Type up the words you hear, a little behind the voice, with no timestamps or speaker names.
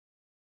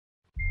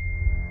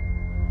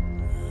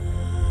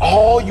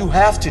All you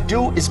have to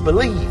do is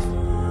believe.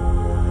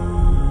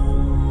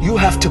 You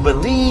have to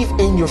believe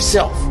in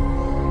yourself.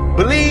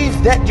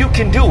 Believe that you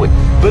can do it.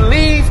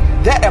 Believe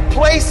that a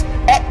place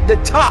at the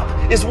top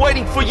is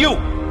waiting for you.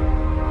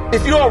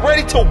 If you are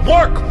ready to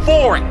work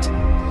for it,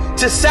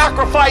 to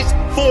sacrifice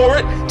for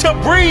it, to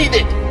breathe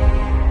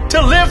it,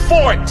 to live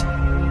for it.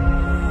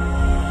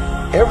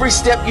 Every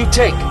step you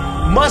take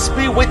must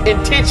be with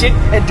intention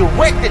and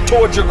directed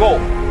towards your goal.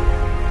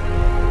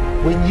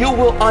 When you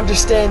will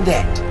understand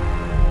that,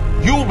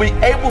 you will be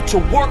able to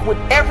work with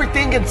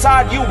everything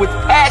inside you with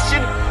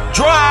passion,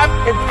 drive,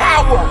 and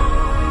power.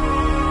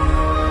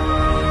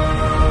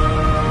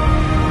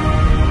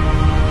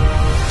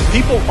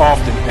 People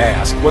often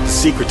ask what the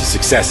secret to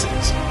success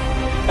is,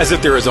 as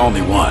if there is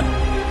only one.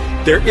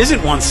 There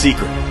isn't one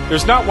secret.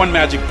 There's not one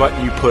magic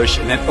button you push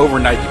and then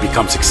overnight you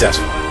become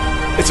successful.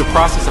 It's a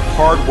process of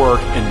hard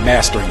work and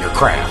mastering your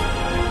craft.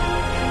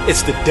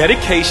 It's the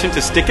dedication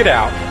to stick it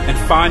out and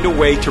find a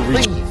way to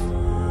reach.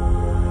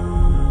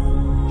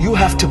 You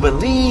have to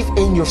believe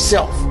in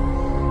yourself.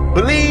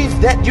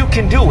 Believe that you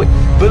can do it.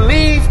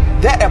 Believe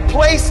that a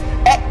place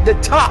at the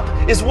top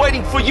is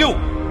waiting for you.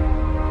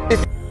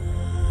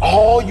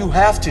 All you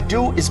have to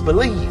do is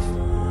believe.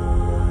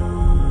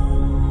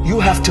 You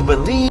have to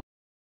believe.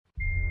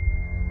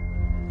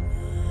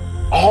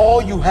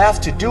 All you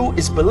have to do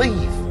is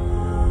believe.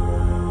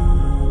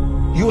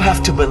 You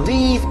have to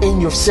believe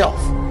in yourself.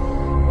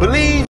 Believe.